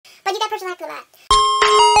personally feel that.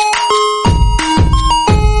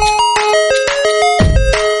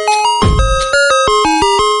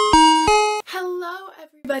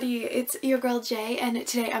 It's your girl Jay, and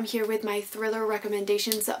today I'm here with my thriller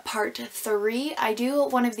recommendations part 3. I do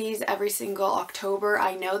one of these every single October.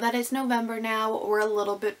 I know that it's November now, we're a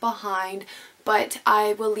little bit behind, but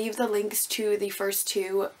I will leave the links to the first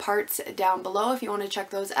 2 parts down below if you want to check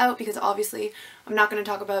those out, because obviously I'm not going to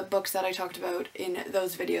talk about books that I talked about in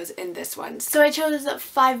those videos in this one. So I chose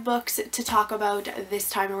 5 books to talk about this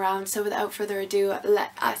time around, so without further ado,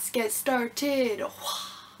 let us get started.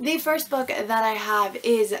 The first book that I have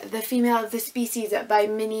is The Female of the Species by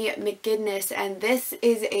Minnie McGinnis, and this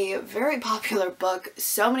is a very popular book.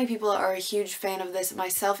 So many people are a huge fan of this,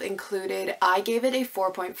 myself included. I gave it a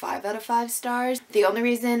 4.5 out of 5 stars. The only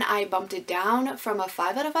reason I bumped it down from a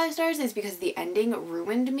 5 out of 5 stars is because the ending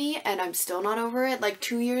ruined me, and I'm still not over it, like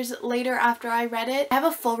 2 years later after I read it. I have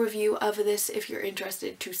a full review of this if you're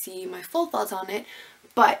interested to see my full thoughts on it,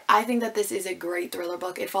 but I think that this is a great thriller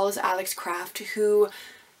book. It follows Alex Craft, who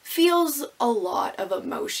feels a lot of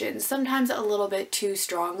emotion, sometimes a little bit too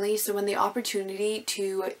strongly, so when the opportunity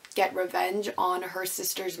to get revenge on her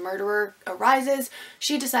sister's murderer arises,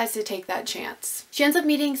 she decides to take that chance. She ends up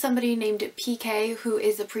meeting somebody named PK, who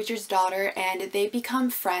is the preacher's daughter, and they become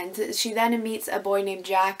friends. She then meets a boy named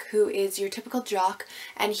Jack, who is your typical jock,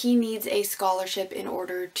 and he needs a scholarship in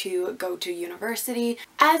order to go to university.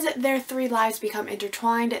 As their 3 lives become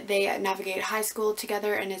intertwined, they navigate high school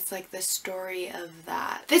together, and it's like the story of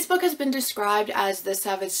that. This book has been described as The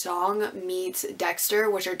Savage Song meets Dexter,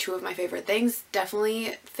 which are 2 of my favorite things.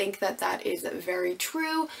 Definitely think that that is a very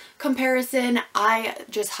true comparison. I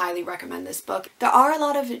just highly recommend this book. There are a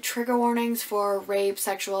lot of trigger warnings for rape,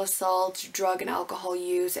 sexual assault, drug and alcohol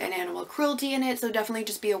use, and animal cruelty in it, so definitely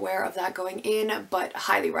just be aware of that going in, but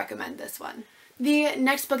highly recommend this one. The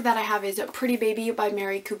next book that I have is Pretty Baby by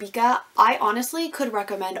Mary Kubica. I honestly could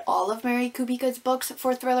recommend all of Mary Kubica's books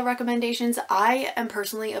for thriller recommendations. I am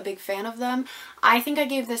personally a big fan of them. I think I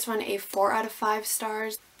gave this one a 4 out of 5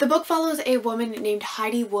 stars. The book follows a woman named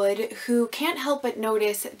Heidi Wood who can't help but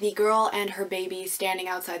notice the girl and her baby standing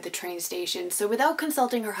outside the train station. So without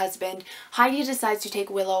consulting her husband, Heidi decides to take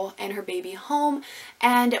Willow and her baby home,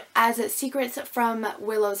 and as secrets from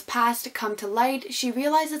Willow's past come to light, she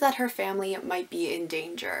realizes that her family might be in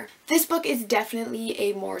danger. This book is definitely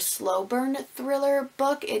a more slow burn thriller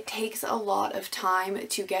book. It takes a lot of time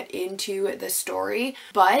to get into the story,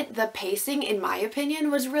 but the pacing, in my opinion,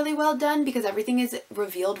 was really well done because everything is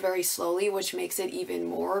revealed very slowly, which makes it even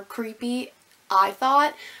more creepy, I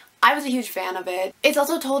thought. I was a huge fan of it. It's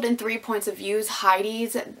also told in 3 points of views: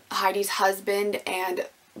 Heidi's husband, and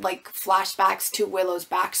like flashbacks to Willow's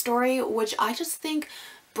backstory, which I just think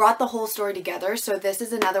brought the whole story together. So this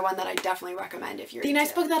is another one that I definitely recommend if you're into. The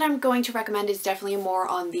next book that I'm going to recommend is definitely more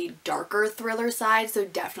on the darker thriller side, so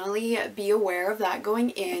definitely be aware of that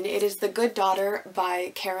going in. It is The Good Daughter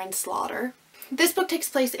by Karin Slaughter. This book takes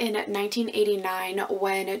place in 1989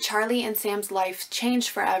 when Charlie and Sam's life changed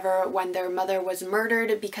forever when their mother was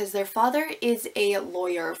murdered because their father is a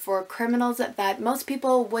lawyer for criminals that most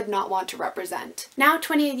people would not want to represent. Now,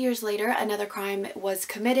 28 years later, another crime was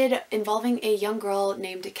committed involving a young girl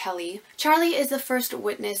named Kelly. Charlie is the first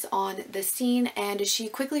witness on the scene, and she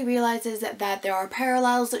quickly realizes that there are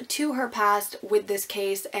parallels to her past with this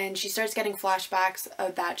case, and she starts getting flashbacks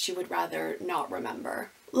that she would rather not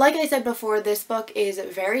remember. Like I said before, this book is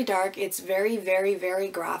very dark. It's very, very, very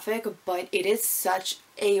graphic, but it is such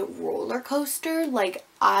a roller coaster. Like,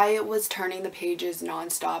 I was turning the pages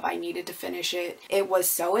nonstop. I needed to finish it. It was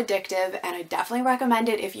so addictive, and I definitely recommend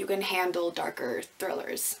it if you can handle darker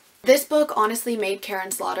thrillers. This book honestly made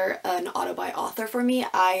Karin Slaughter an auto-buy author for me.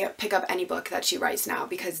 I pick up any book that she writes now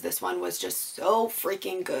because this one was just so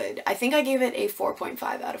freaking good. I think I gave it a 4.5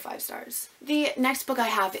 out of 5 stars. The next book I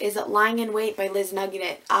have is Lying in Wait by Liz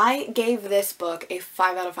Nugget. I gave this book a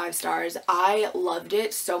 5 out of 5 stars. I loved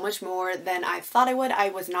it so much more than I thought I would. I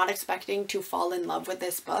was not expecting to fall in love with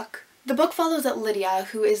this book. The book follows Lydia,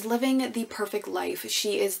 who is living the perfect life.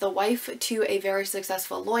 She is the wife to a very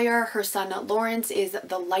successful lawyer. Her son Lawrence is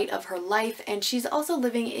the light of her life, and she's also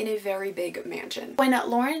living in a very big mansion. When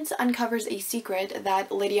Lawrence uncovers a secret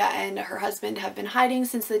that Lydia and her husband have been hiding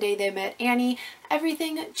since the day they met Annie,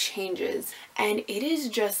 everything changes, and it is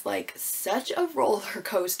just like such a roller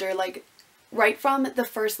coaster. Like, right from the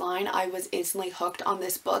first line, I was instantly hooked on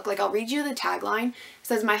this book. Like, I'll read you the tagline. It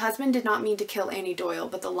says, "My husband did not mean to kill Annie Doyle,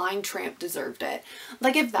 but the lying tramp deserved it."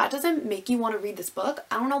 Like, if that doesn't make you want to read this book,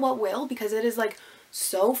 I don't know what will, because it is like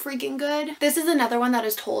so freaking good. This is another one that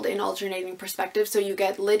is told in alternating perspective. So you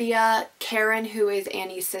get Lydia, Karen, who is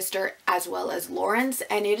Annie's sister, as well as Lawrence,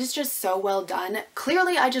 and it is just so well done.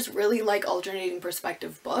 Clearly, I just really like alternating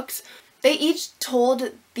perspective books. They each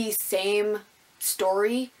told the same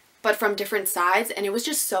story, but from different sides, and it was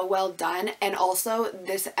just so well done. And also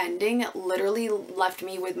this ending literally left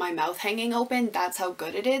me with my mouth hanging open. That's how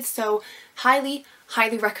good it is. So highly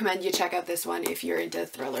recommend you check out this one if you're into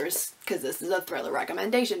thrillers, because this is a thriller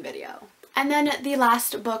recommendation video. And then the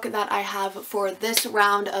last book that I have for this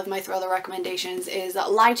round of my thriller recommendations is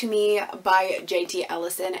Lie to Me by J.T.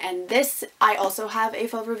 Ellison, and this I also have a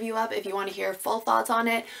full review up if you want to hear full thoughts on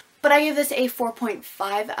it. But I give this a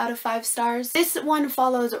 4.5 out of 5 stars. This one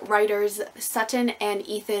follows writers Sutton and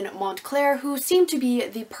Ethan Montclair, who seem to be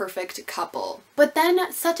the perfect couple. But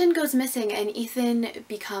then Sutton goes missing and Ethan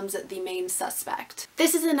becomes the main suspect.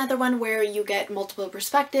 This is another one where you get multiple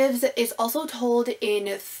perspectives. It's also told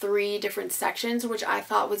in 3 different sections, which I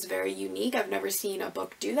thought was very unique. I've never seen a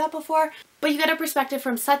book do that before. But you get a perspective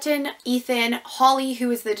from Sutton, Ethan, Holly, who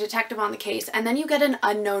is the detective on the case, and then you get an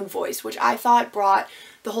unknown voice, which I thought brought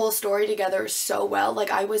the whole story together so well. Like,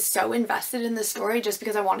 I was so invested in the story just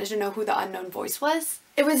because I wanted to know who the unknown voice was.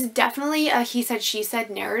 It was definitely a he said, she said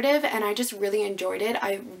narrative, and I just really enjoyed it.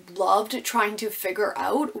 I loved trying to figure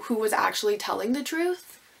out who was actually telling the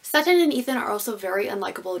truth. Sutton and Ethan are also very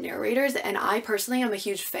unlikable narrators, and I personally am a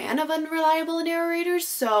huge fan of unreliable narrators,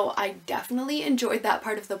 so I definitely enjoyed that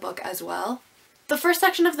part of the book as well. The first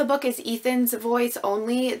section of the book is Ethan's voice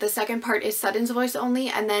only, the second part is Sutton's voice only,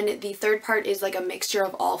 and then the third part is like a mixture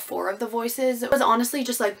of all 4 of the voices. It was honestly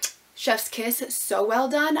just like chef's kiss, so well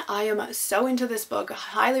done. I am so into this book,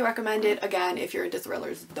 highly recommend it, again, if you're into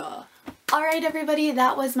thrillers, duh. Alright everybody,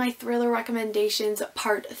 that was my thriller recommendations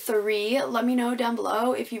part 3. Let me know down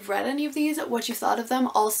below if you've read any of these, what you thought of them.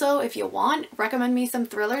 Also, if you want, recommend me some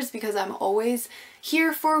thrillers because I'm always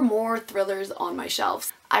here for more thrillers on my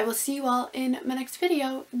shelves. I will see you all in my next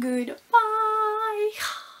video. Goodbye!